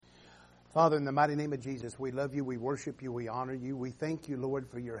Father, in the mighty name of Jesus, we love you, we worship you, we honor you. We thank you, Lord,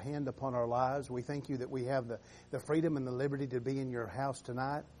 for your hand upon our lives. We thank you that we have the freedom and the liberty to be in your house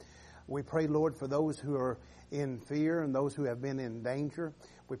tonight. We pray, Lord, for those who are in fear and those who have been in danger.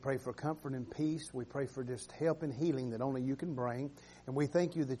 We pray for comfort and peace. We pray for just help and healing that only you can bring. And we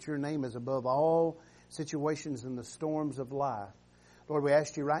thank you that your name is above all situations and the storms of life. Lord, we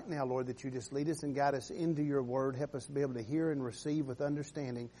ask you right now, Lord, that you just lead us and guide us into your word. Help us be able to hear and receive with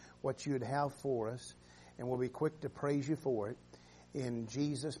understanding what you would have for us. And we'll be quick to praise you for it. In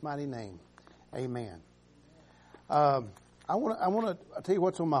Jesus' mighty name, amen. I want to tell you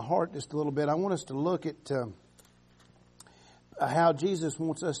what's on my heart just a little bit. I want us to look at how Jesus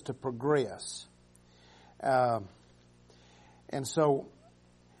wants us to progress. And so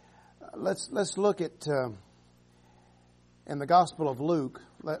let's look at... in the Gospel of Luke,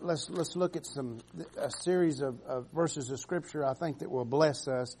 let's look at a series of verses of Scripture I think that will bless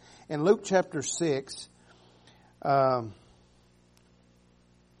us. In Luke chapter 6,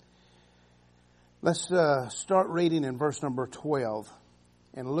 let's start reading in verse number 12.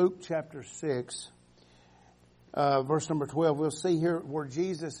 In Luke chapter 6, verse number 12, we'll see here where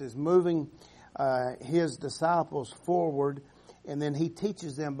Jesus is moving his disciples forward, and then he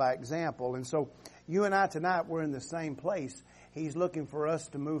teaches them by example. And so you and I tonight, we're in the same place. He's looking for us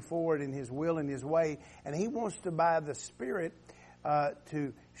to move forward in his will and his way. And he wants to, by the Spirit,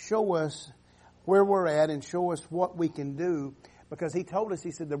 to show us where we're at and show us what we can do. Because he told us,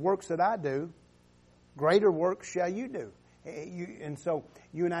 he said, the works that I do, greater works shall you do. And so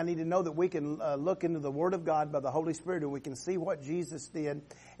you and I need to know that we can look into the Word of God by the Holy Spirit, and we can see what Jesus did,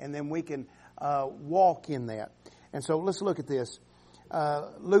 and then we can walk in that. And so let's look at this.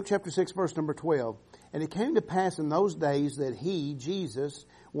 Luke chapter 6, verse number 12. And it came to pass in those days that he, Jesus,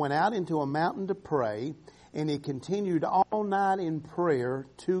 went out into a mountain to pray, and he continued all night in prayer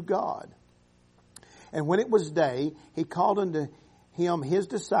to God. And when it was day, he called unto him his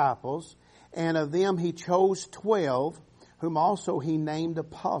disciples, and of them he chose 12, whom also he named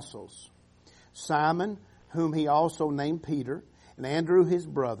apostles. Simon, whom he also named Peter, and Andrew his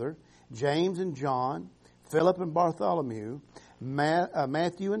brother, James and John, Philip and Bartholomew,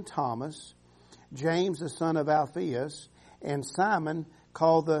 Matthew and Thomas, James the son of Alphaeus, and Simon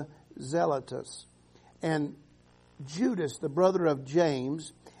called the Zelotes, and Judas the brother of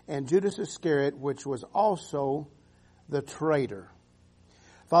James, and Judas Iscariot, which was also the traitor.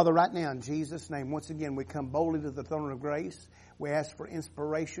 Father, right now in Jesus' name, once again, we come boldly to the throne of grace. We ask for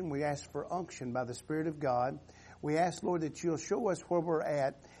inspiration. We ask for unction by the Spirit of God. We ask, Lord, that you'll show us where we're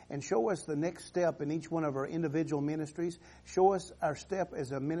at and show us the next step in each one of our individual ministries. Show us our step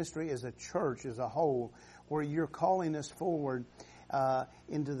as a ministry, as a church, as a whole, where you're calling us forward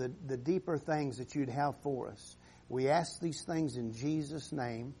into the deeper things that you'd have for us. We ask these things in Jesus'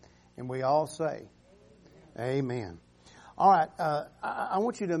 name, and we all say, Amen. All right, I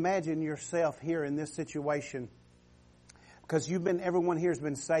want you to imagine yourself here in this situation, because everyone here has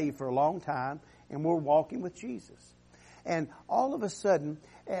been saved for a long time, and we're walking with Jesus. And all of a sudden,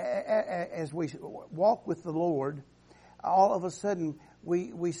 as we walk with the Lord, all of a sudden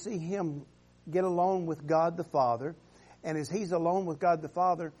we see him get alone with God the Father. And as he's alone with God the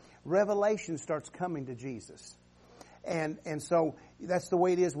Father, revelation starts coming to Jesus. And so that's the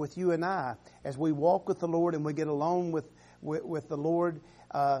way it is with you and I. As we walk with the Lord and we get alone with the Lord,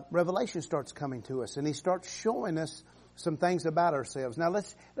 revelation starts coming to us. And he starts showing us some things about ourselves. Now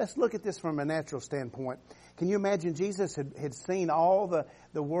let's look at this from a natural standpoint. Can you imagine Jesus had seen all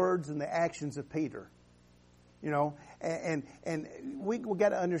the words and the actions of Peter? You know, and we got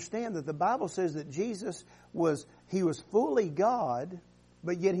to understand that the Bible says that Jesus was fully God,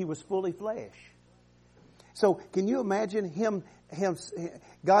 but yet he was fully flesh. So can you imagine him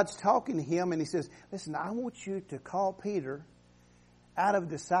God's talking to him, and he says, listen, I want you to call Peter out of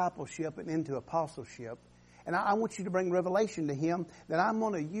discipleship and into apostleship. And I want you to bring revelation to him that I'm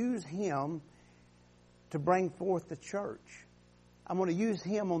going to use him to bring forth the church. I'm going to use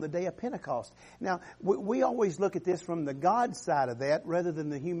him on the day of Pentecost. Now, we always look at this from the God side of that rather than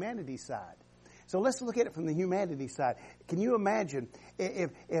the humanity side. So let's look at it from the humanity side. Can you imagine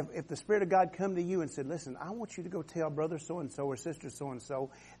if the Spirit of God come to you and said, listen, I want you to go tell brother so-and-so or sister so-and-so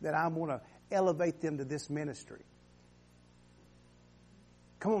that I want to elevate them to this ministry.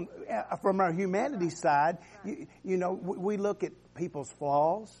 Come on, from our humanity side, you know, we look at people's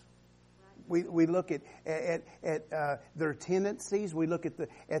flaws. We look at their tendencies. We look at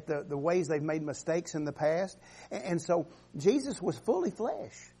the ways they've made mistakes in the past. And so Jesus was fully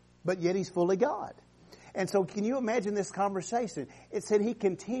flesh, but yet he's fully God. And so can you imagine this conversation? It said he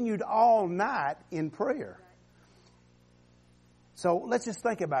continued all night in prayer. So let's just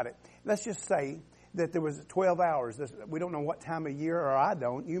think about it. Let's just say that there was 12 hours. We don't know what time of year, or I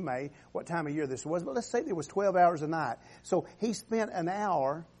don't, you may, what time of year this was, but let's say there was 12 hours a night. So he spent an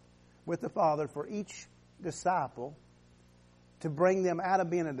hour with the Father for each disciple to bring them out of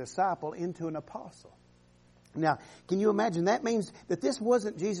being a disciple into an apostle. Now, can you imagine? That means that this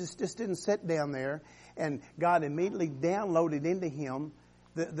wasn't, Jesus just didn't sit down there and God immediately downloaded into him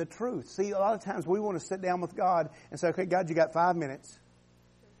the truth. See, a lot of times we want to sit down with God and say, okay, God, you got 5 minutes.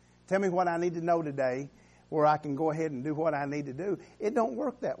 Tell me what I need to know today where I can go ahead and do what I need to do. It don't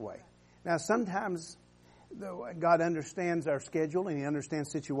work that way. Now, sometimes God understands our schedule and He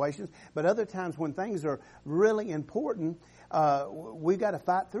understands situations, but other times when things are really important, we've got to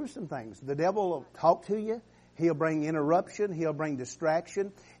fight through some things. The devil will talk to you. He'll bring interruption. He'll bring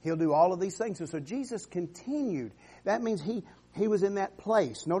distraction. He'll do all of these things. And so Jesus continued. That means he was in that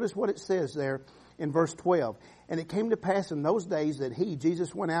place. Notice what it says there in verse 12. And it came to pass in those days that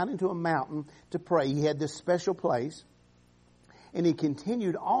Jesus went out into a mountain to pray. He had this special place. And he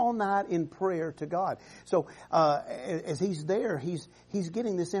continued all night in prayer to God. So as he's there, he's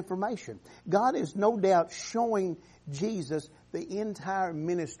getting this information. God is no doubt showing Jesus the entire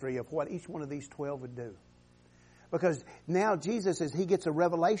ministry of what each one of these 12 would do. Because now Jesus, as he gets a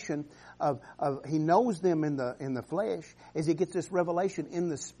revelation of he knows them in the flesh, as he gets this revelation in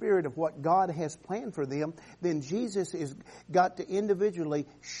the spirit of what God has planned for them, then Jesus has got to individually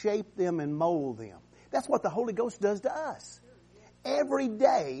shape them and mold them. That's what the Holy Ghost does to us. Every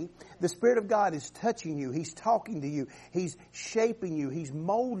day, the Spirit of God is touching you. He's talking to you. He's shaping you. He's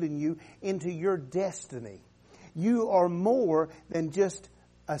molding you into your destiny. You are more than just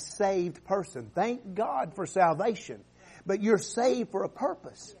a saved person. Thank God for salvation. But you're saved for a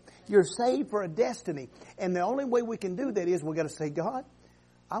purpose. You're saved for a destiny. And the only way we can do that is we've got to say, God,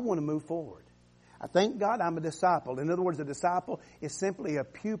 I want to move forward. I thank God I'm a disciple. In other words, a disciple is simply a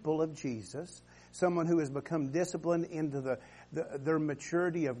pupil of Jesus. Someone who has become disciplined into their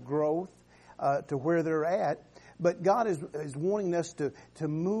maturity of growth to where they're at. But God is wanting us to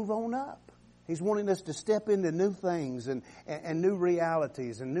move on up. He's wanting us to step into new things and new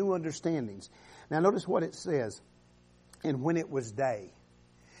realities and new understandings. Now notice what it says. And when it was day.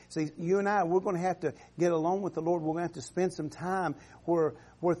 See, you and I, we're going to have to get along with the Lord. We're going to have to spend some time where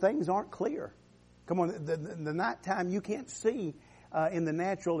things aren't clear. Come on, the nighttime you can't see in the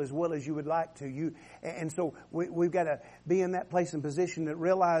natural as well as you would like to. And so we've got to be in that place and position that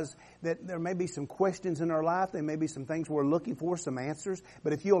realize that there may be some questions in our life. There may be some things we're looking for, some answers.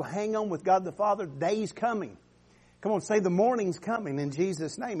 But if you'll hang on with God the Father, day's coming. Come on, say the morning's coming in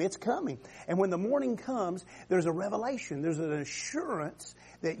Jesus' name. It's coming. And when the morning comes, there's a revelation. There's an assurance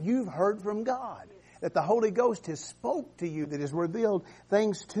that you've heard from God. That the Holy Ghost has spoke to you, that has revealed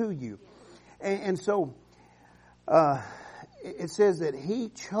things to you. And so it says that He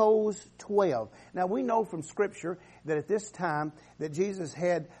chose 12. Now we know from Scripture that at this time that Jesus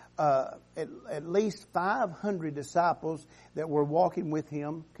had at least 500 disciples that were walking with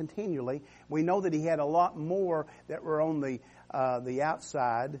Him continually. We know that He had a lot more that were on the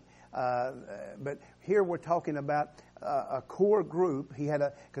outside. But here we're talking about a core group. He had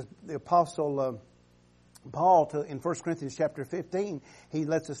because the Apostle Paul in 1 Corinthians chapter 15, he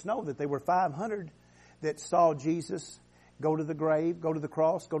lets us know that there were 500 that saw Jesus go to the grave, go to the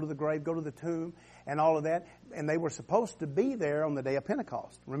cross, go to the grave, go to the tomb, and all of that. And they were supposed to be there on the day of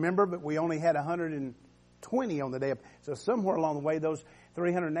Pentecost. Remember, but we only had 120 on the day of, so somewhere along the way, those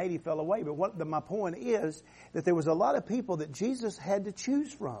 380 fell away. But my point is that there was a lot of people that Jesus had to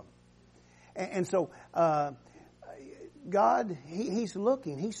choose from. And so, God, He's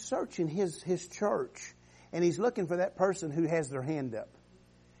looking, He's searching His church, and He's looking for that person who has their hand up,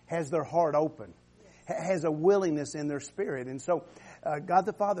 has their heart open, has a willingness in their spirit. And so God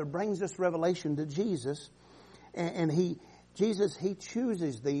the Father brings this revelation to Jesus, and He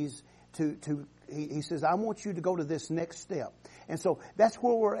chooses these He says, I want you to go to this next step. And so that's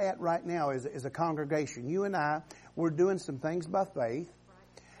where we're at right now as a congregation. You and I, we're doing some things by faith,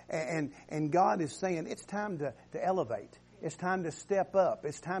 and God is saying it's time to elevate. It's time to step up.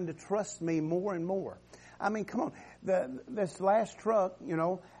 It's time to trust me more and more. I mean, come on. This last truck,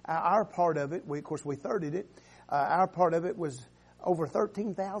 our part of it, we thirded it. Our part of it was over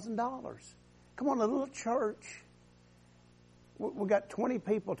 $13,000. Come on, a little church. We got 20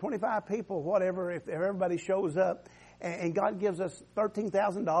 people, 25 people, whatever, if everybody shows up, and God gives us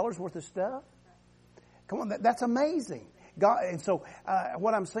 $13,000 worth of stuff. Come on, that's amazing. God, and so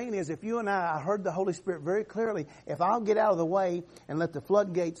what I'm saying is, if you and I heard the Holy Spirit very clearly, if I'll get out of the way and let the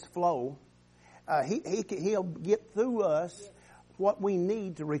floodgates flow, He'll get through us what we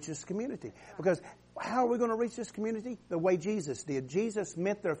need to reach this community. Because How are we going to reach this community? The way Jesus did. Jesus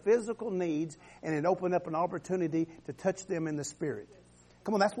met their physical needs, and it opened up an opportunity to touch them in the spirit.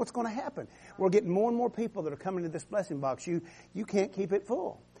 Come on, that's what's going to happen. We're getting more and more people that are coming to this blessing box. You can't keep it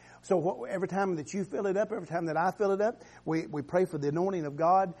full. So every time that you fill it up, every time that I fill it up, we pray for the anointing of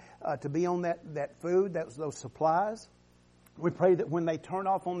God to be on that food, those supplies. We pray that when they turn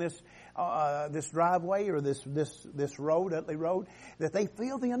off on this driveway or this road, Utley Road, that they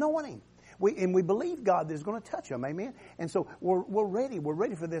feel the anointing. We believe God is going to touch them, amen. And so we're ready. We're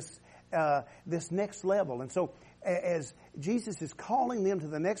ready for this next level. And so as Jesus is calling them to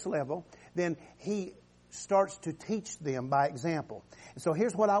the next level, then He starts to teach them by example. And so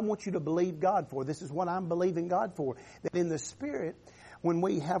here's what I want you to believe God for. This is what I'm believing God for. That in the Spirit, when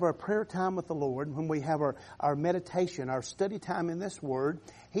we have our prayer time with the Lord, when we have our meditation, our study time in this Word,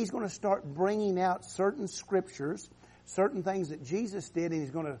 He's going to start bringing out certain scriptures, certain things that Jesus did, and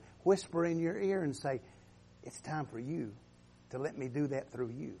He's going to whisper in your ear and say, it's time for you to let me do that through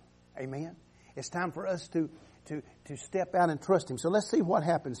you. Amen? It's time for us to step out and trust Him. So let's see what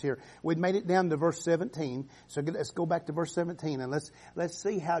happens here. We've made it down to verse 17. So let's go back to verse 17 and let's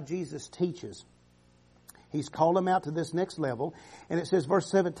see how Jesus teaches. He's called them out to this next level. And it says, verse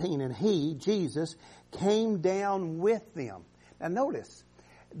 17, and He, Jesus, came down with them. Now notice,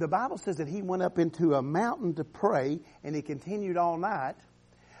 the Bible says that He went up into a mountain to pray, and He continued all night.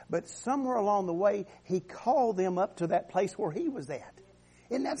 But somewhere along the way, He called them up to that place where He was at.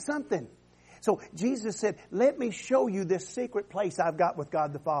 Isn't that something? So Jesus said, let me show you this secret place I've got with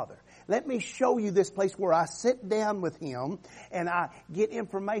God the Father. Let me show you this place where I sit down with Him and I get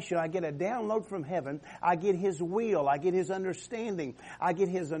information. I get a download from heaven. I get His will. I get His understanding. I get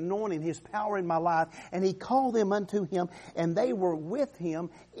His anointing, His power in my life. And He called them unto Him, and they were with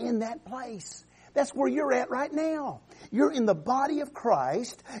Him in that place. That's where you're at right now. You're in the body of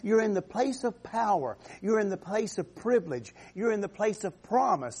Christ. You're in the place of power. You're in the place of privilege. You're in the place of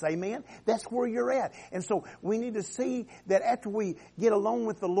promise. Amen? That's where you're at. And so we need to see that after we get along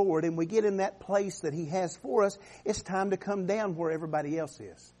with the Lord and we get in that place that He has for us, it's time to come down where everybody else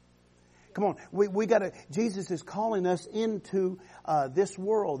is. Come on, we gotta, Jesus is calling us into this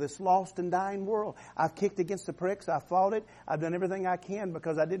world, this lost and dying world. I've kicked against the pricks, I fought it, I've done everything I can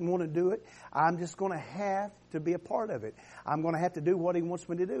because I didn't want to do it. I'm just going to have to be a part of it. I'm going to have to do what He wants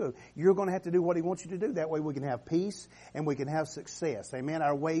me to do. You're going to have to do what He wants you to do. That way we can have peace and we can have success. Amen.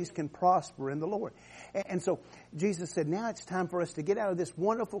 Our ways can prosper in the Lord. And so Jesus said, now it's time for us to get out of this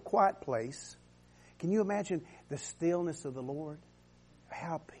wonderful quiet place. Can you imagine the stillness of the Lord?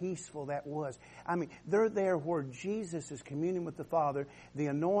 How peaceful that was. I mean, they're there where Jesus is communing with the Father. The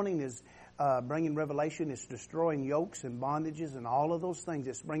anointing is bringing revelation. It's destroying yokes and bondages and all of those things.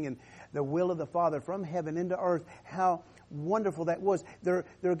 It's bringing the will of the Father from heaven into earth. How wonderful that was. They're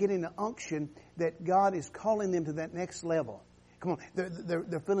getting the unction that God is calling them to that next level. Come on.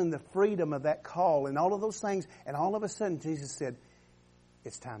 They're feeling the freedom of that call and all of those things. And all of a sudden, Jesus said,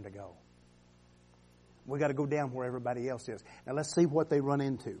 it's time to go. We got to go down where everybody else is. Now let's see what they run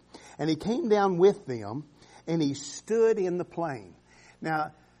into. And He came down with them, and He stood in the plain.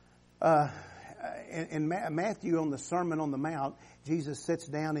 Now, in Matthew on the Sermon on the Mount, Jesus sits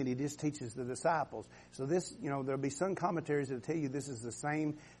down and He just teaches the disciples. So this, there'll be some commentaries that tell you this is the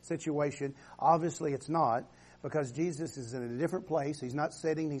same situation. Obviously it's not, because Jesus is in a different place. He's not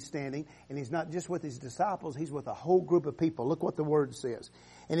sitting, He's standing, and He's not just with His disciples, He's with a whole group of people. Look what the Word says.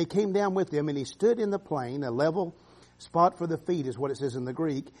 And He came down with them, and He stood in the plain, a level spot for the feet is what it says in the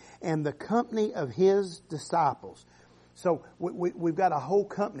Greek, and the company of His disciples. So we've got a whole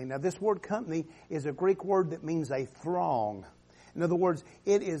company. Now this word company is a Greek word that means a throng. In other words,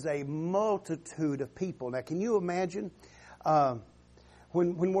 it is a multitude of people. Now can you imagine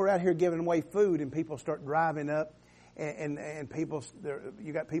when we're out here giving away food and people start driving up and people,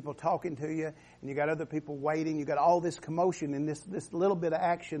 you got people talking to you and you got other people waiting, you got all this commotion and this little bit of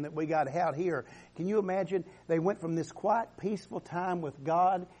action that we got out here. Can you imagine? They went from this quiet, peaceful time with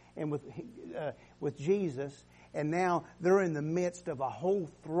God and with Jesus, and now they're in the midst of a whole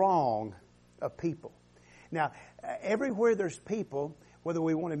throng of people. Now, everywhere there's people, whether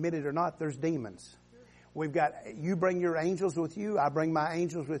we want to admit it or not, there's demons. We've got, you bring your angels with you, I bring my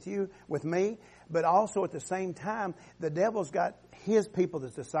angels with me, but also at the same time, the devil's got his people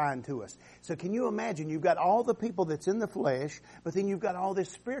that's assigned to us. So can you imagine, you've got all the people that's in the flesh, but then you've got all this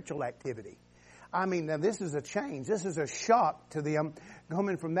spiritual activity. I mean, now this is a change. This is a shock to them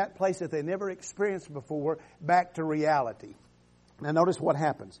coming from that place that they never experienced before back to reality. Now notice what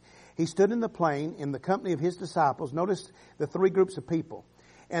happens. He stood in the plain in the company of His disciples. Notice the three groups of people.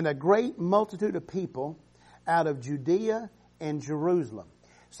 And a great multitude of people out of Judea and Jerusalem.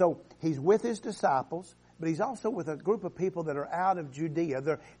 So he's with his disciples, but he's also with a group of people that are out of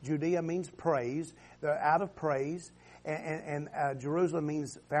Judea. Judea means praise. They're out of praise. And Jerusalem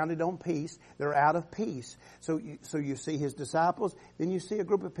means founded on peace. They're out of peace. So you see his disciples. Then you see a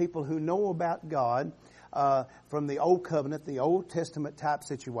group of people who know about God from the Old Covenant, the Old Testament type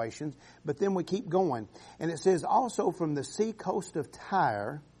situations. But then we keep going. And it says also from the sea coast of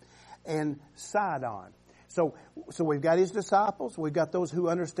Tyre and Sidon. So we've got his disciples. We've got those who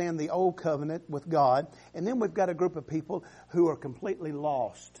understand the Old Covenant with God. And then we've got a group of people who are completely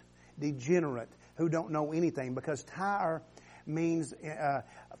lost, degenerate, who don't know anything, because Tyre means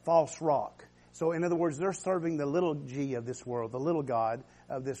false rock. So in other words, they're serving the little g of this world, the little god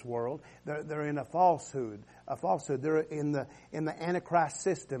of this world. They're in a falsehood. They're in the Antichrist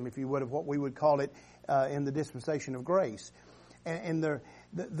system, if you would, of what we would call it in the dispensation of grace. And they're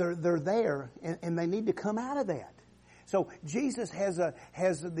there, and they need to come out of that. So Jesus has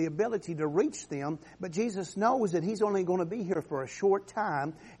the ability to reach them, but Jesus knows that he's only going to be here for a short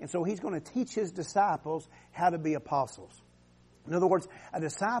time, and so he's going to teach his disciples how to be apostles. In other words, a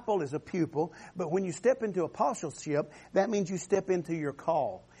disciple is a pupil, but when you step into apostleship, that means you step into your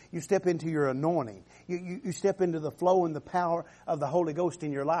call. You step into your anointing. You step into the flow and the power of the Holy Ghost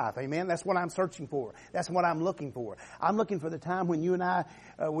in your life. Amen? That's what I'm searching for. That's what I'm looking for. I'm looking for the time when you and I,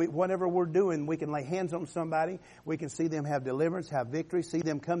 whatever we're doing, we can lay hands on somebody. We can see them have deliverance, have victory, see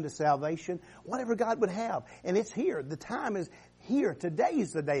them come to salvation. Whatever God would have. And it's here. The time is here. Today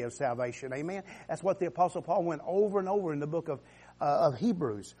is the day of salvation. Amen? That's what the Apostle Paul went over and over in the book of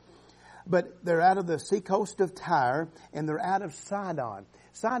Hebrews. But they're out of the seacoast of Tyre, and they're out of Sidon.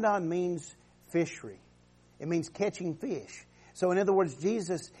 Sidon means fishery. It means catching fish. So in other words,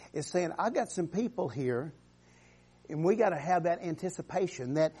 Jesus is saying, I got some people here, and we got to have that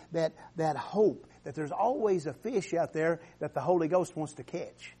anticipation, that hope, that there's always a fish out there that the Holy Ghost wants to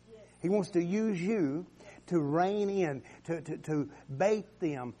catch. He wants to use you to rein in, to bait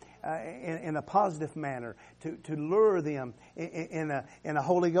them in a positive manner, to lure them in a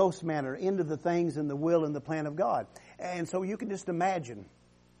Holy Ghost manner into the things and the will and the plan of God. And so you can just imagine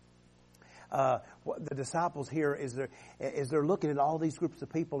what the disciples here is they're looking at all these groups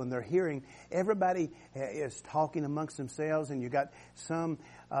of people, and they're hearing everybody is talking amongst themselves, and you got some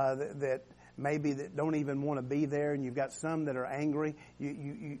that maybe that don't even want to be there, and you've got some that are angry.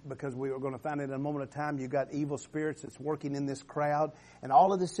 You because we are going to find it in a moment of time. You've got evil spirits that's working in this crowd, and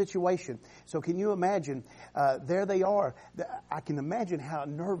all of this situation. So can you imagine? There they are. I can imagine how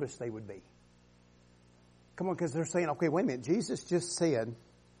nervous they would be. Come on, because they're saying, "Okay, wait a minute. Jesus just said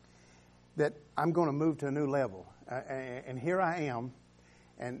that I'm going to move to a new level, and here I am."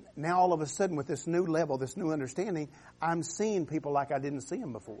 And now all of a sudden, with this new level, this new understanding, I'm seeing people like I didn't see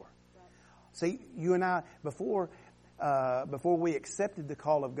them before. See, you and I, before we accepted the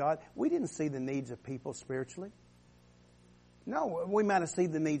call of God, we didn't see the needs of people spiritually. No, we might have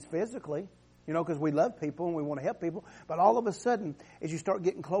seen the needs physically, because we love people and we want to help people. But all of a sudden, as you start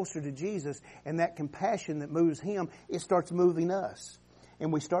getting closer to Jesus and that compassion that moves Him, it starts moving us.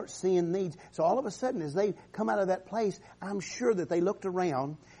 And we start seeing needs. So all of a sudden, as they come out of that place, I'm sure that they looked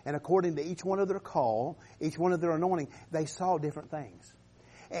around, and according to each one of their call, each one of their anointing, they saw different things.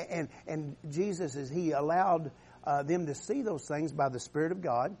 And Jesus, as He allowed them to see those things by the Spirit of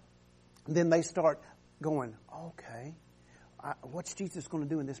God, then they start going, okay, what's Jesus going to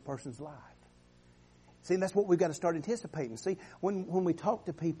do in this person's life? See, that's what we've got to start anticipating. See, when we talk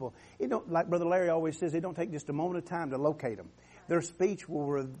to people, like Brother Larry always says, it don't take just a moment of time to locate them. Their speech will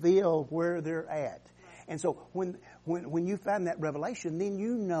reveal where they're at. And so when you find that revelation, then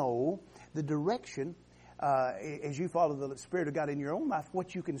you know the direction as you follow the Spirit of God in your own life,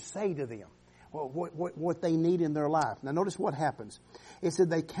 what you can say to them, what they need in their life. Now notice what happens. It said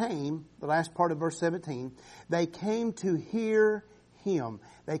they came, the last part of verse 17, they came to hear Him.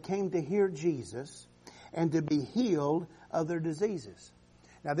 They came to hear Jesus and to be healed of their diseases.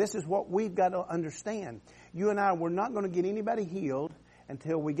 Now this is what we've got to understand. You and I, we're not going to get anybody healed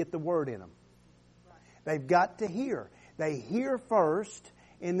until we get the Word in them. They've got to hear. They hear first,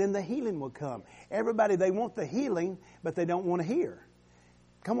 and then the healing will come. Everybody, they want the healing, but they don't want to hear.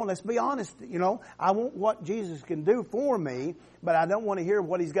 Come on, let's be honest. I want what Jesus can do for me, but I don't want to hear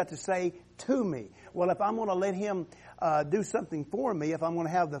what He's got to say to me. well, if I'm going to let Him do something for me, if I'm going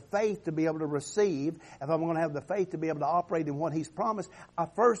to have the faith to be able to receive, if I'm going to have the faith to be able to operate in what He's promised, I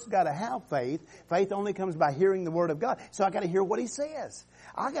first got to have faith. Faith only comes by hearing the Word of God. So I got to hear what He says.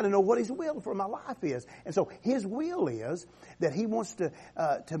 I got to know what His will for my life is. And so His will is that He wants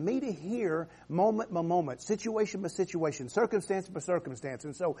me to hear moment by moment, situation by situation, circumstance by circumstance.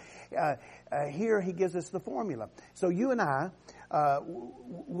 And so here He gives us the formula. So you and I,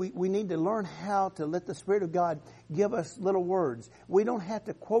 we need to learn how to let the Spirit of God give us little words. We don't have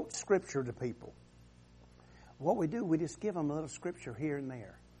to quote Scripture to people. What we do, we just give them a little Scripture here and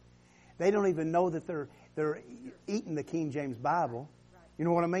there. They don't even know that they're eating the King James Bible. You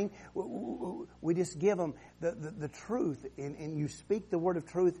know what I mean? We just give them the truth, and you speak the word of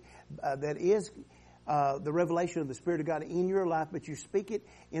truth that is the revelation of the Spirit of God in your life, but you speak it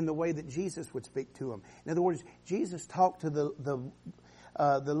in the way that Jesus would speak to them. In other words, Jesus talked to the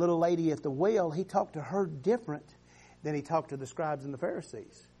little lady at the well. He talked to her different than He talked to the scribes and the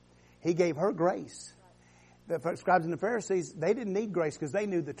Pharisees. He gave her grace. The scribes and the Pharisees, they didn't need grace because they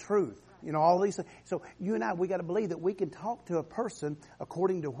knew the truth. You know, all these things. So you and I, we got to believe that we can talk to a person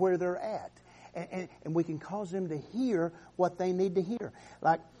according to where they're at. And we can cause them to hear what they need to hear.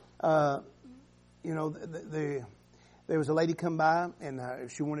 Like, you know, there was a lady come by and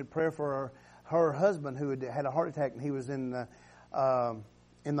she wanted prayer for her husband who had a heart attack and he was in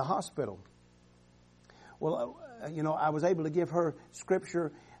the hospital. Well, you know, I was able to give her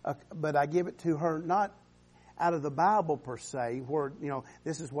Scripture, but I give it to her not out of the Bible per se, where, you know,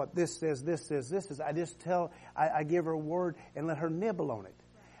 this is what this says, this says, this is. I give her a word and let her nibble on it.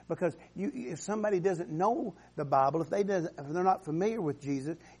 Because if somebody doesn't know the Bible, if they're not familiar with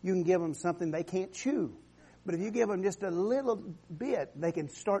Jesus, you can give them something they can't chew. But if you give them just a little bit, they can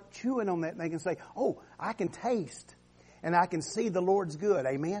start chewing on that and they can say, oh, I can taste. And I can see the Lord's good.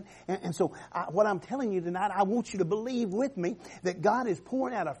 Amen? And so what I'm telling you tonight, I want you to believe with me that God is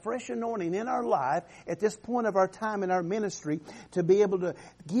pouring out a fresh anointing in our life at this point of our time in our ministry to be able to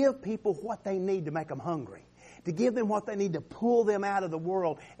give people what they need to make them hungry. To give them what they need to pull them out of the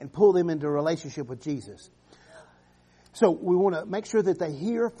world and pull them into a relationship with Jesus. So we want to make sure that they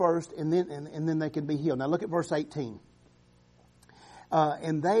hear first and then they can be healed. Now look at verse 18.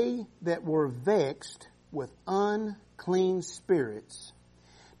 And they that were vexed with unclean spirits.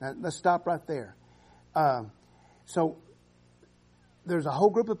 Now let's stop right there. So there's a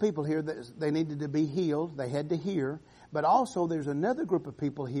whole group of people here that they needed to be healed. They had to hear. But also there's another group of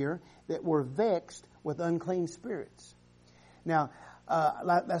people here that were vexed with unclean spirits. Now,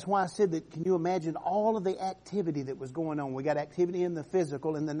 that's why I said that, can you imagine all of the activity that was going on? We got activity in the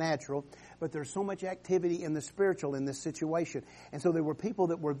physical, in the natural, but there's so much activity in the spiritual in this situation. And so there were people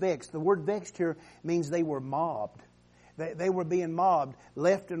that were vexed. The word vexed here means they were mobbed. They were being mobbed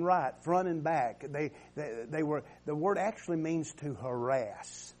left and right, front and back. They were. The word actually means to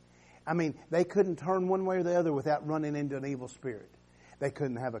harass. I mean, they couldn't turn one way or the other without running into an evil spirit. They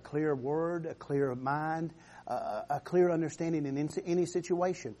couldn't have a clear word, a clear mind, a clear understanding in any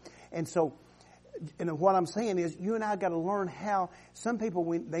situation. And so, what I'm saying is, you and I got to learn how. Some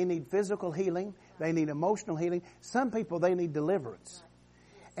people, they need physical healing, they need emotional healing. Some people, they need deliverance.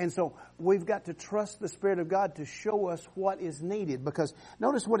 And so we've got to trust the Spirit of God to show us what is needed. Because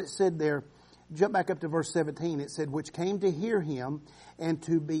notice what it said there. Jump back up to verse 17. It said, which came to hear Him and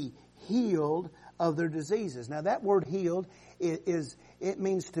to be healed of their diseases. Now that word healed it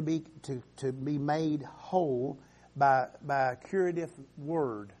means to be made whole by a curative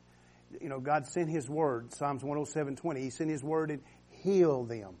word. You know, God sent His word, Psalms 107:20. He sent His word and healed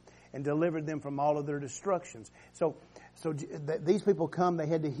them and delivered them from all of their destructions. So these people come, they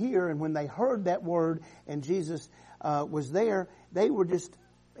had to hear, and when they heard that word and Jesus was there, they were just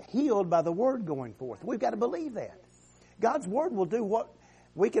healed by the word going forth. We've got to believe that. God's word will do what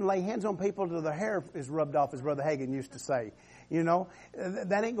we can lay hands on people till their hair is rubbed off, as Brother Hagin used to say. You know,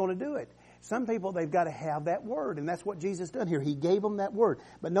 that ain't going to do it. Some people, they've got to have that word, and that's what Jesus done here. He gave them that word.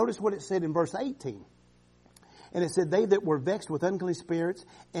 But notice what it said in verse 18. And it said, they that were vexed with unclean spirits,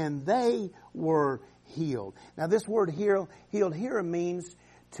 and they were healed. Now this word healed here means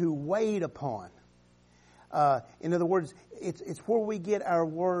to wait upon. In other words, it's where we get our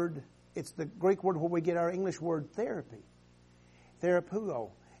word, it's the Greek word where we get our English word therapy.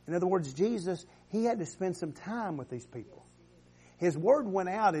 Therapuo. In other words, Jesus, He had to spend some time with these people. His word went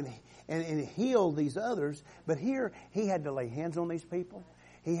out and healed these others, but here He had to lay hands on these people.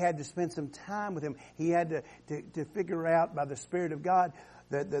 He had to spend some time with them. He had to figure out by the Spirit of God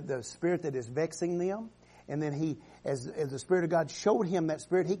the spirit that is vexing them. And then He, as the Spirit of God showed him that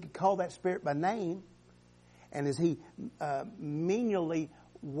spirit, He could call that spirit by name. And as He menially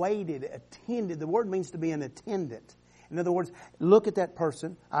waited, attended. The word means to be an attendant. In other words, look at that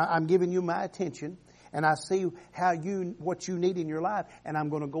person. I'm giving you my attention, and I see what you need in your life, and I'm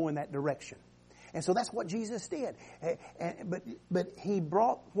going to go in that direction. And so that's what Jesus did. But He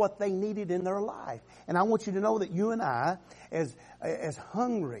brought what they needed in their life. And I want you to know that you and I, as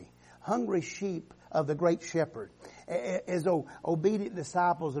hungry sheep of the great shepherd, as obedient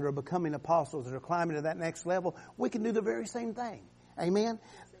disciples that are becoming apostles, that are climbing to that next level, we can do the very same thing. Amen?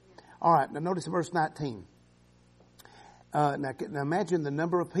 All right, now notice verse 19. Now imagine the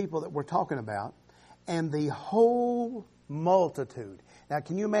number of people that we're talking about, and the whole multitude. Now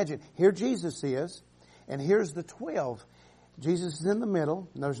can you imagine? Here Jesus is, and here's the 12. Jesus is in the middle,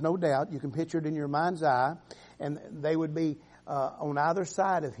 and there's no doubt. You can picture it in your mind's eye. And they would be on either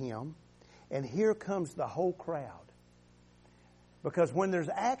side of Him. And here comes the whole crowd. Because when there's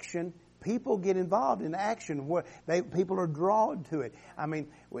action, people get involved in action. People are drawn to it. I mean,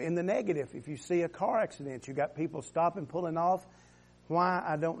 in the negative, if you see a car accident, you got people stopping, pulling off. Why?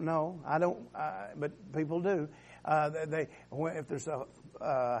 I don't know. But people do. If there's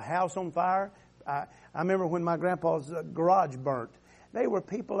a house on fire, I remember when my grandpa's garage burnt. They were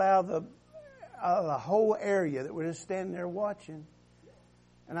people out of the whole area that were just standing there watching.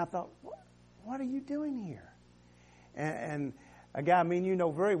 And I thought, what are you doing here? And a guy, you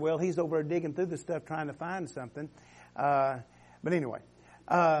know very well, he's over there digging through the stuff trying to find something. But anyway,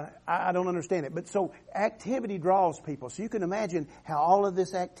 I don't understand it. But so activity draws people. So you can imagine how all of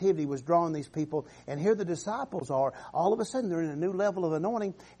this activity was drawing these people. And here the disciples are. All of a sudden they're in a new level of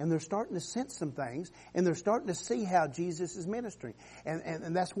anointing, and they're starting to sense some things, and they're starting to see how Jesus is ministering.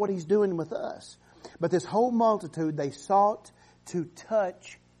 And that's what He's doing with us. But this whole multitude, they sought to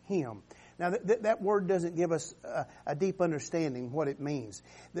touch Him. Now, that word doesn't give us a deep understanding what it means.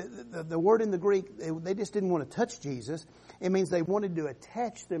 The word in the Greek, they just didn't want to touch Jesus. It means they wanted to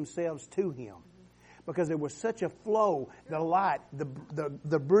attach themselves to Him. Because there was such a flow, the light,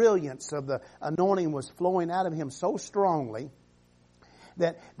 the brilliance of the anointing was flowing out of Him so strongly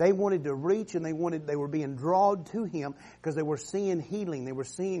that they wanted to reach, and they were being drawn to Him because they were seeing healing. They were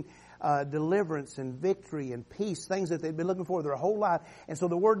seeing deliverance and victory and peace, things that they'd been looking for their whole life. And so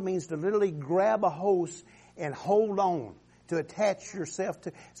the word means to literally grab a hose and hold on, to attach yourself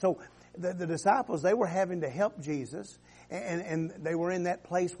to. So the disciples, they were having to help Jesus, and they were in that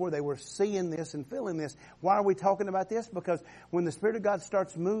place where they were seeing this and feeling this. Why are we talking about this? Because when the Spirit of God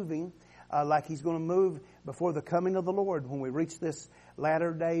starts moving, like He's going to move before the coming of the Lord, when we reach this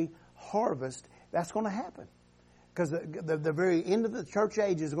latter day harvest, that's going to happen. Because the very end of the church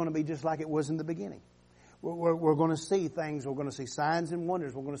age is going to be just like it was in the beginning. We're going to see things. We're going to see signs and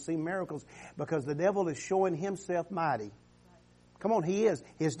wonders. We're going to see miracles. Because the devil is showing himself mighty. Come on, he is.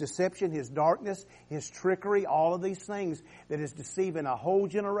 His deception, his darkness, his trickery, all of these things that is deceiving a whole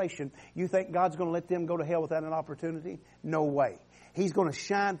generation. You think God's going to let them go to hell without an opportunity? No way. He's going to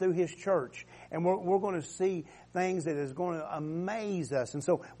shine through His church. And we're going to see things that is going to amaze us. And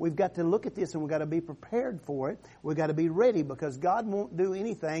so we've got to look at this, and we've got to be prepared for it. We've got to be ready, because God won't do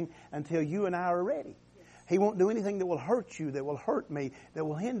anything until you and I are ready. He won't do anything that will hurt you, that will hurt me, that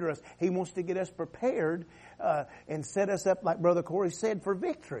will hinder us. He wants to get us prepared and set us up, like Brother Corey said, for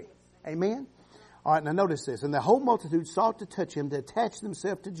victory. Amen? All right, now notice this. And the whole multitude sought to touch Him, to attach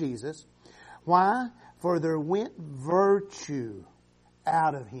themselves to Jesus. Why? For there went virtue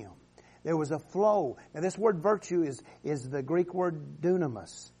out of Him. There was a flow. Now this word virtue is the Greek word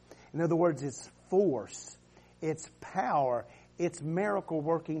dunamis. In other words, it's force, it's power, it's miracle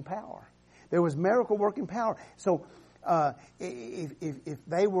working power. There was miracle working power. So if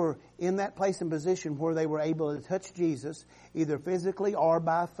they were in that place and position where they were able to touch Jesus, either physically or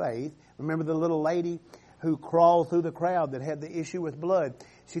by faith. Remember the little lady who crawled through the crowd that had the issue with blood.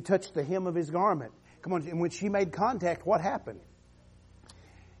 She touched the hem of His garment. Come on, and when she made contact, what happened?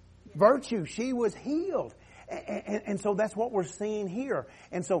 Virtue. She was healed. And so that's what we're seeing here.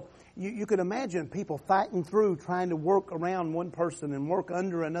 And so you could imagine people fighting through, trying to work around one person and work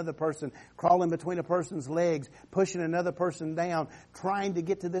under another person, crawling between a person's legs, pushing another person down, trying to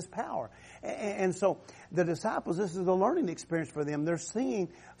get to this power. And so the disciples, this is a learning experience for them. They're seeing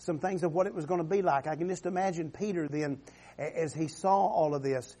some things of what it was going to be like. I can just imagine Peter then, as he saw all of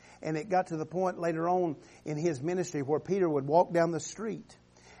this, and it got to the point later on in his ministry where Peter would walk down the street.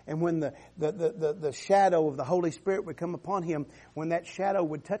 And when the shadow of the Holy Spirit would come upon him, when that shadow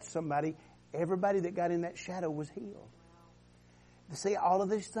would touch somebody, everybody that got in that shadow was healed. See, all of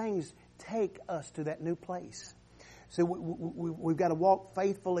these things take us to that new place. So we've got to walk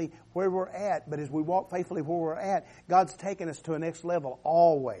faithfully where we're at. But as we walk faithfully where we're at, God's taking us to a next level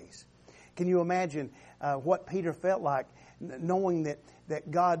always. Can you imagine what Peter felt like knowing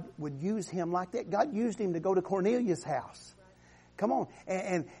that God would use him like that. God used him to go to Cornelius' house. Come on.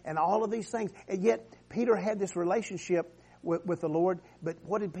 And all of these things. And yet, Peter had this relationship with the Lord. But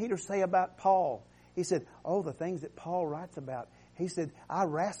what did Peter say about Paul? He said, oh, the things that Paul writes about. He said, I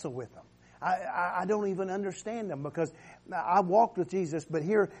wrestle with them. I don't even understand them because I walked with Jesus. But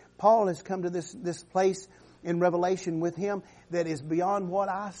here, Paul has come to this place in Revelation with him that is beyond what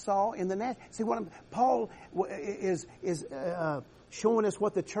I saw in the natural. See, Paul is showing us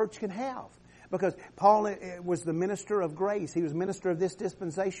what the church can have. Because Paul was the minister of grace. He was minister of this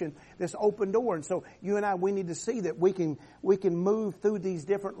dispensation, this open door. And so you and I, we need to see that we can move through these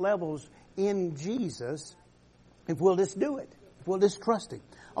different levels in Jesus if we'll just do it. If we'll just trust him.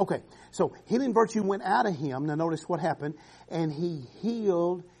 Okay, so healing virtue went out of him. Now notice what happened. And he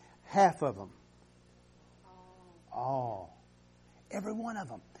healed half of them. Oh, every one of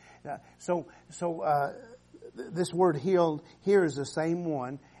them. This word healed here is the same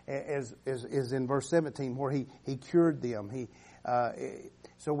one as in verse 17 where he cured them.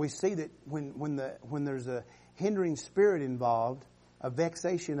 So we see that when there's a hindering spirit involved, a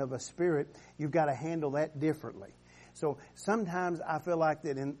vexation of a spirit, you've got to handle that differently. So sometimes I feel like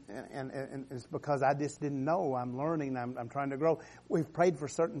that, and it's because I just didn't know. I'm learning. I'm trying to grow. We've prayed for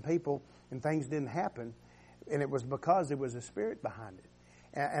certain people and things didn't happen, and it was because there was a spirit behind it.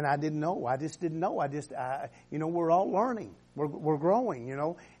 And I didn't know. I just didn't know. We're all learning. We're growing,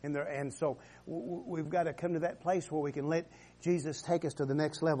 and so we've got to come to that place where we can let Jesus take us to the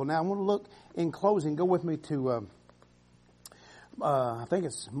next level. Now I want to look in closing. Go with me to, I think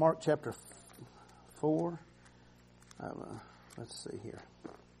it's Mark chapter 4. Let's see here.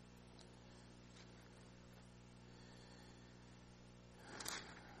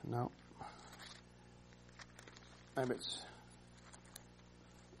 No. Maybe it's...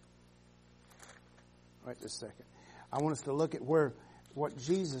 Wait just a second. I want us to look at what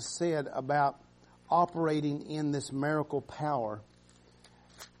Jesus said about operating in this miracle power.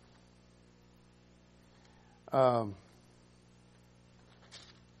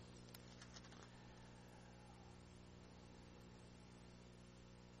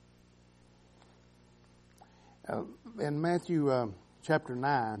 In Matthew chapter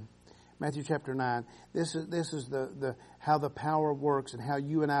 9, this is the how the power works and how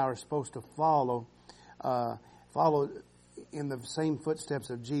you and I are supposed to follow in the same footsteps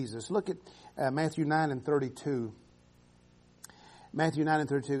of Jesus. Look at Matthew 9 and 32. Matthew 9 and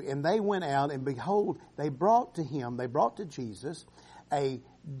 32. And they went out, and behold, they brought to Jesus a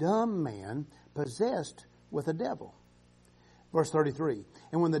dumb man possessed with a devil. Verse 33.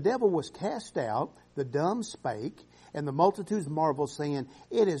 And when the devil was cast out, the dumb spake, and the multitudes marveled, saying,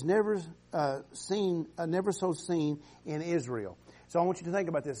 it is never so seen in Israel. So I want you to think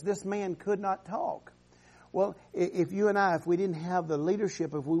about this. This man could not talk. Well, if you and I, if we didn't have the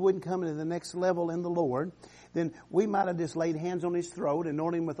leadership, if we wouldn't come to the next level in the Lord, then we might have just laid hands on his throat,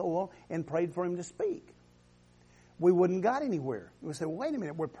 anointed him with oil, and prayed for him to speak. We wouldn't got anywhere. We say, well, wait a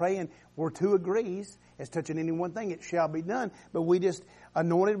minute, we're praying, we're two agrees, as touching any one thing, it shall be done. But we just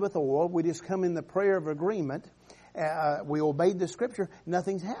anointed with oil, we just come in the prayer of agreement, we obeyed the Scripture,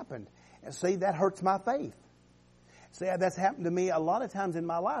 nothing's happened. And see, that hurts my faith. See, that's happened to me a lot of times in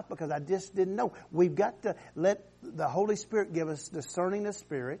my life because I just didn't know. We've got to let the Holy Spirit give us discerning of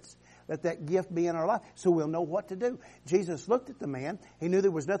spirits. Let that gift be in our life so we'll know what to do. Jesus looked at the man. He knew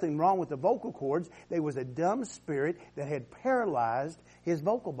there was nothing wrong with the vocal cords. There was a dumb spirit that had paralyzed his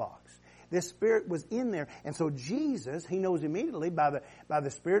vocal box. This spirit was in there. And so Jesus, he knows immediately by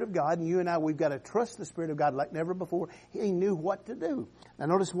the Spirit of God, and you and I, we've got to trust the Spirit of God like never before. He knew what to do. Now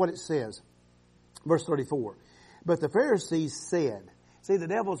notice what it says. Verse 34. But the Pharisees said, see, the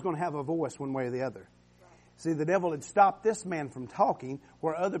devil's going to have a voice one way or the other. See, the devil had stopped this man from talking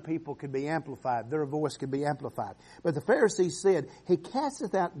where other people could be amplified. Their voice could be amplified. But the Pharisees said, he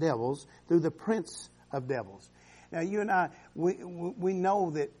casteth out devils through the prince of devils. Now, you and I, we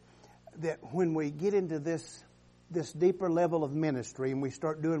know that when we get into this deeper level of ministry and we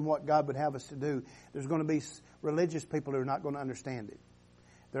start doing what God would have us to do, there's going to be religious people who are not going to understand it.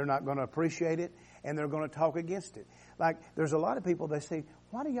 They're not going to appreciate it, and they're going to talk against it. Like, there's a lot of people, they say,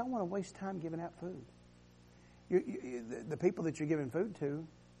 why do y'all want to waste time giving out food? The people that you're giving food to,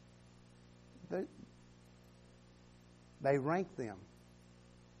 they rank them.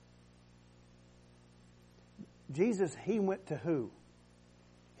 Jesus, he went to who?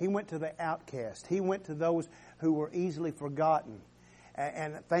 He went to the outcast. He went to those who were easily forgotten.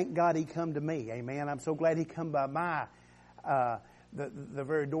 And thank God he come to me. Amen. I'm so glad he come by my the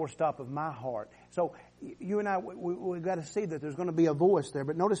very doorstop of my heart. So you and I, we've got to see that there's going to be a voice there.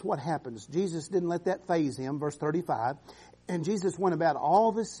 But notice what happens. Jesus didn't let that faze him. Verse 35. And Jesus went about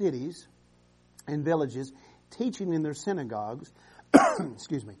all the cities and villages, teaching in their synagogues,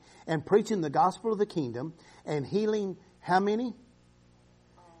 excuse me, and preaching the gospel of the kingdom, and healing how many?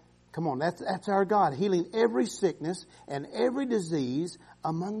 Come on, that's our God. Healing every sickness and every disease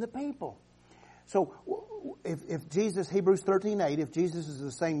among the people. So if Jesus, Hebrews 13:8, if Jesus is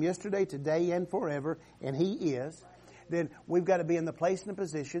the same yesterday, today, and forever, and He is, then we've got to be in the place and the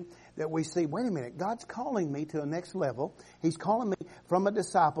position that we see, wait a minute, God's calling me to a next level. He's calling me from a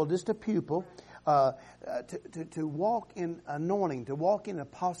disciple, just a pupil, to walk in anointing, to walk in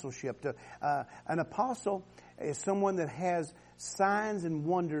apostleship. An apostle is someone that has signs and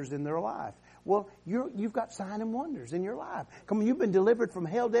wonders in their life. Well, you've got signs and wonders in your life. Come on, you've been delivered from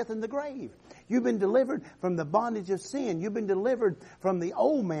hell, death, and the grave. You've been delivered from the bondage of sin. You've been delivered from the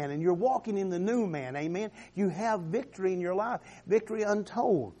old man, and you're walking in the new man. Amen. You have victory in your life, victory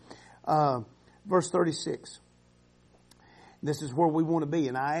untold. Verse 36. This is where we want to be.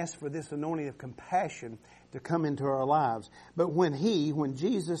 And I ask for this anointing of compassion to come into our lives. But when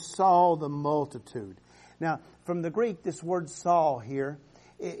Jesus saw the multitude. Now, from the Greek, this word saw here,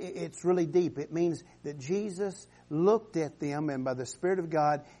 it's really deep. It means that Jesus looked at them, and by the Spirit of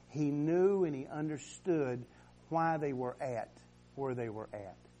God, He knew and He understood why they were at where they were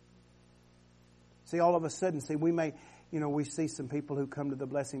at. See, all of a sudden, we see some people who come to the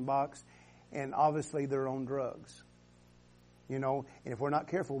blessing box, and obviously they're on drugs. And if we're not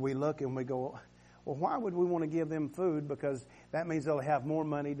careful, we look and we go, well, why would we want to give them food? Because that means they'll have more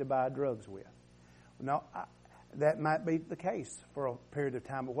money to buy drugs with. No, that might be the case for a period of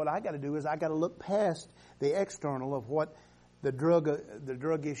time. But what I got to do is I got to look past the external of what the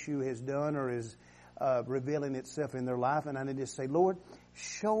drug issue has done or is revealing itself in their life. And I need to say, Lord,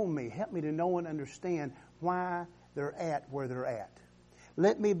 show me, help me to know and understand why they're at where they're at.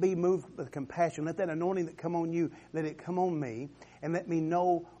 Let me be moved with compassion. Let that anointing that come on you, let it come on me, and let me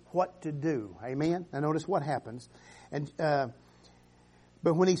know what to do. Amen? Now notice what happens.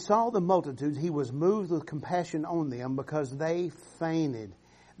 But when He saw the multitudes, He was moved with compassion on them because they fainted.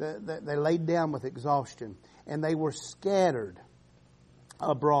 They laid down with exhaustion, and they were scattered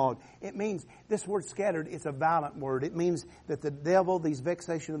abroad. It means, this word scattered, it's a violent word. It means that the devil, these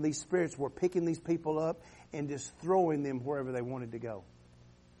vexation of these spirits, were picking these people up and just throwing them wherever they wanted to go.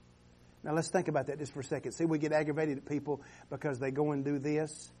 Now let's think about that just for a second. See, we get aggravated at people because they go and do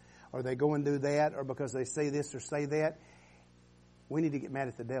this, or they go and do that, or because they say this or say that. We need to get mad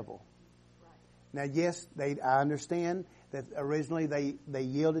at the devil. Right. Now, yes, I understand that originally they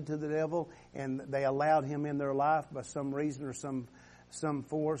yielded to the devil and they allowed him in their life by some reason or some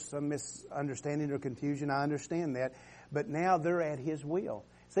force, some misunderstanding or confusion. I understand that. But now they're at his will.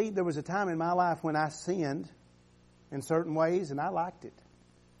 See, there was a time in my life when I sinned in certain ways and I liked it.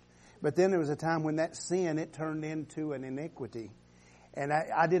 But then there was a time when that sin, it turned into an iniquity. And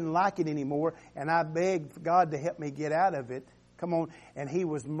I didn't like it anymore. And I begged God to help me get out of it. Come on. And He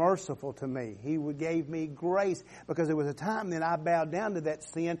was merciful to me. He gave me grace. Because there was a time that I bowed down to that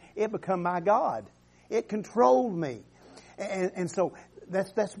sin. It became my God. It controlled me. And so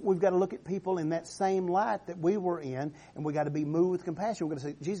that's we've got to look at people in that same light that we were in. And we've got to be moved with compassion. We've got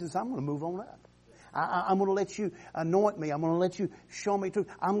to say, Jesus, I'm going to move on up. I'm going to let you anoint me. I'm going to let you show me truth.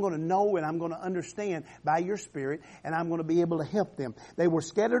 I'm going to know and I'm going to understand by your Spirit, and I'm going to be able to help them. They were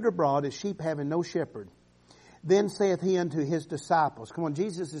scattered abroad as sheep having no shepherd. Then saith He unto His disciples. Come on,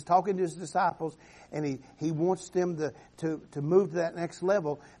 Jesus is talking to His disciples, and He wants them to move to that next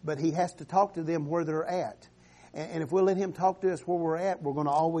level, but He has to talk to them where they're at. And if we'll let Him talk to us where we're at, we're going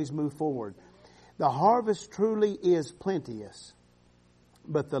to always move forward. The harvest truly is plenteous,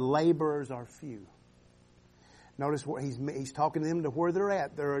 but the laborers are few. Notice what he's talking to them to where they're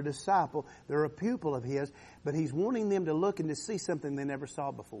at. They're a disciple. They're a pupil of His. But He's wanting them to look and to see something they never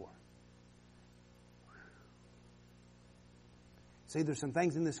saw before. See, there's some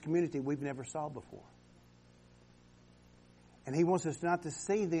things in this community we've never saw before. And He wants us not to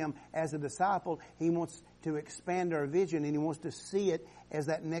see them as a disciple. He wants to expand our vision, and He wants to see it as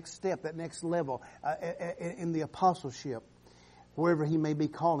that next step, that next level in the apostleship, wherever He may be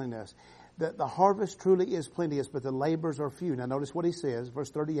calling us. The harvest truly is plenteous, but the labors are few. Now notice what He says,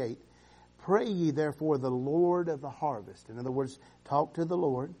 verse 38. Pray ye therefore the Lord of the harvest. In other words, talk to the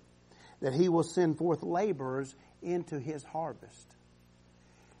Lord, that He will send forth laborers into His harvest.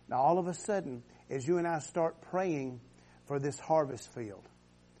 Now all of a sudden, as you and I start praying for this harvest field,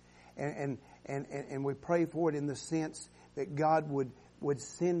 and we pray for it in the sense that God would would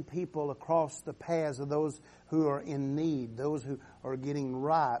send people across the paths of those who are in need, those who are getting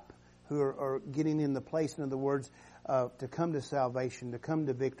ripe, who are getting in the place, in other words, to come to salvation, to come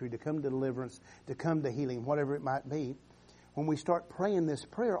to victory, to come to deliverance, to come to healing, whatever it might be. When we start praying this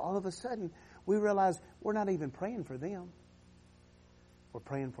prayer, all of a sudden we realize we're not even praying for them. We're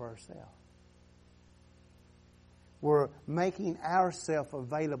praying for ourselves. We're making ourselves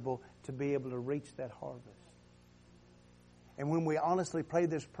available to be able to reach that harvest. And when we honestly pray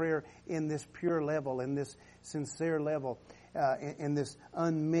this prayer in this pure level, in this sincere level, in this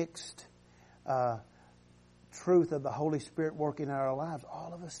unmixed truth of the Holy Spirit working in our lives,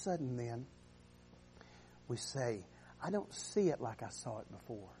 all of a sudden then we say, I don't see it like I saw it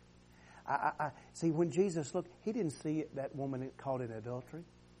before. I see, when Jesus looked, He didn't see that woman caught in adultery.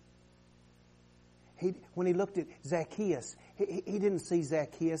 When He looked at Zacchaeus, he didn't see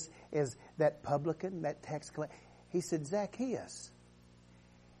Zacchaeus as that publican, that tax collector. He said, Zacchaeus,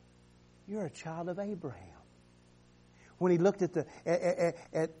 you're a child of Abraham. When He looked at the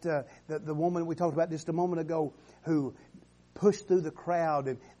woman we talked about just a moment ago who pushed through the crowd,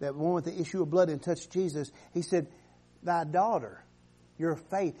 and that woman with the issue of blood and touched Jesus, He said, thy daughter, your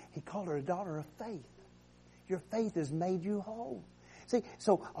faith. He called her a daughter of faith. Your faith has made you whole. See,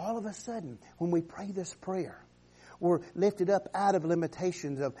 so all of a sudden, when we pray this prayer, we're lifted up out of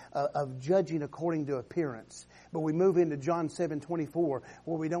limitations of judging according to appearance. But we move into John 7:24,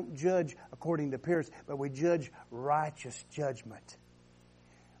 where we don't judge according to appearance, but we judge righteous judgment.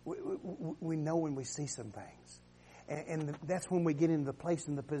 We know when we see some things. And that's when we get into the place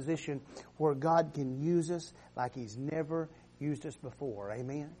and the position where God can use us like He's never used us before.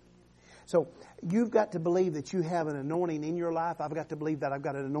 Amen? So you've got to believe that you have an anointing in your life. I've got to believe that I've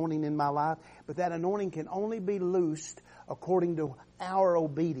got an anointing in my life. But that anointing can only be loosed according to our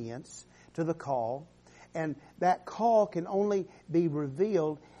obedience to the call. And that call can only be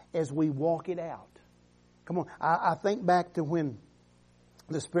revealed as we walk it out. Come on. I think back to when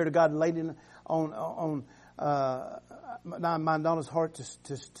the Spirit of God laid in on my daughter's heart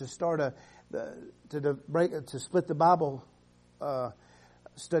to start to split the Bible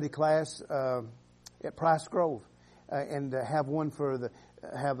study class at Price Grove, and have one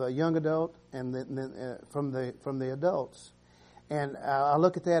have a young adult and then from the adults. And I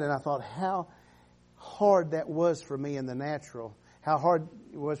look at that and I thought how hard that was for me in the natural, how hard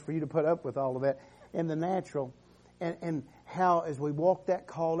it was for you to put up with all of that in the natural, and how as we walked that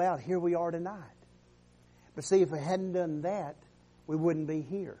call out, here we are tonight. But see, if we hadn't done that, we wouldn't be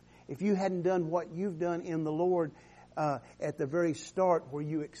here. If you hadn't done what you've done in the Lord at the very start, where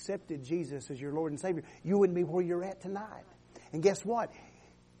you accepted Jesus as your Lord and Savior, you wouldn't be where you're at tonight. And guess what?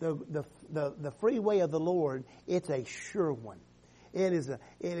 The free way of the Lord, it's a sure one. It is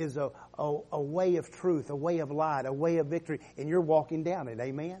a way of truth, a way of light, a way of victory, and you're walking down it.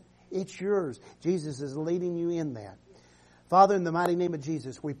 Amen? It's yours. Jesus is leading you in that. Father, in the mighty name of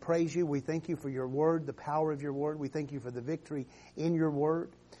Jesus, we praise You. We thank You for Your Word, the power of Your Word. We thank You for the victory in Your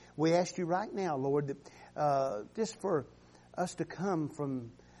Word. We ask You right now, Lord, that just for us to come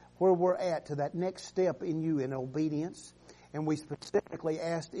from where we're at to that next step in You in obedience. And we specifically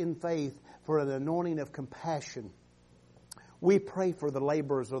asked in faith for an anointing of compassion. We pray for the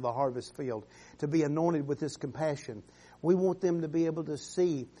laborers of the harvest field to be anointed with this compassion. We want them to be able to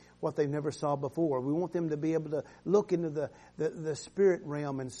see what they never saw before. We want them to be able to look into the spirit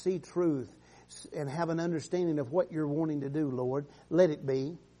realm and see truth and have an understanding of what You're wanting to do, Lord. Let it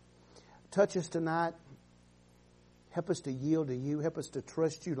be. Touch us tonight. Help us to yield to You. Help us to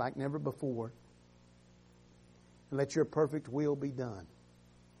trust You like never before. And let Your perfect will be done.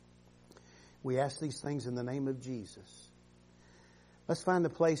 We ask these things in the name of Jesus. Let's find a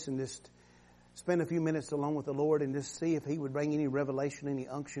place and just spend a few minutes alone with the Lord and just see if He would bring any revelation, any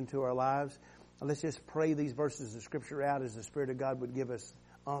unction to our lives. And let's just pray these verses of Scripture out as the Spirit of God would give us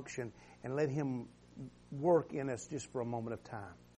unction, and let Him work in us just for a moment of time.